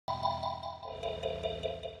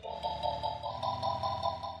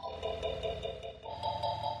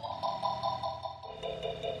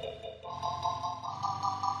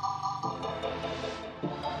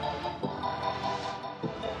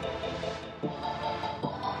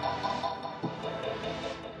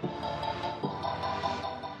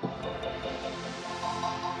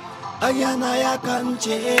I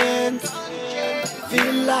Konshens.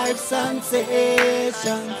 Feel life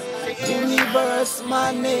sensation. Universe,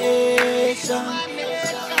 my nation.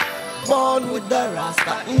 Born with the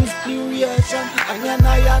Rasta inspiration.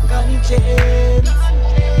 I Konshens.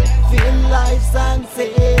 Feel life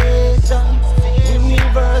sensation.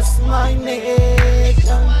 Universe, my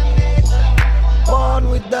nation. Born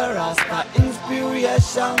with the Rasta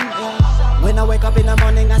inspiration, yeah. When I wake up in the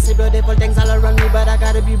morning, I see beautiful things all around me, but I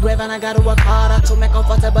gotta be brave and I gotta work harder to make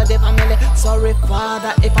comfortable the family. Sorry,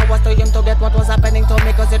 Father, if I was too young to get what was happening to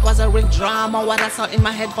me, cause it was a real drama. What I saw in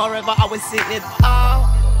my head forever, I will see it all.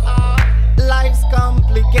 Life's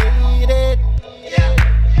complicated.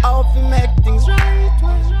 How to make things right.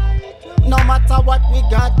 No matter what, we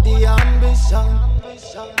got the ambition.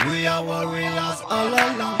 We are warriors all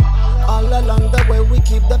along. All along the way we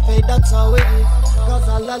keep the faith, that's how it is. Cause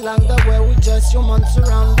all along the way we just humans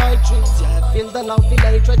surrounded by trees. Yeah, feel the love, feel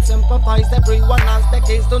hatred, sympathize. Everyone has the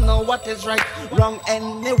case to know what is right, wrong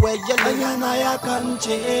anywhere you live. And I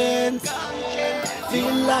Konshens.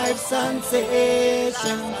 Feel life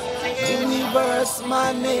sensation. Universe,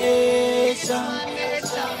 my nation.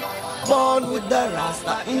 Born with the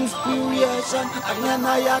Rasta inspiration. And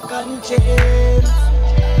I Konshens.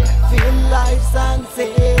 Feel life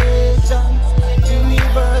sensation.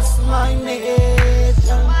 Universe, my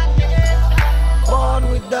nation. Born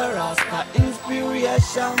with the Rasta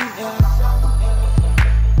inspiration, yeah.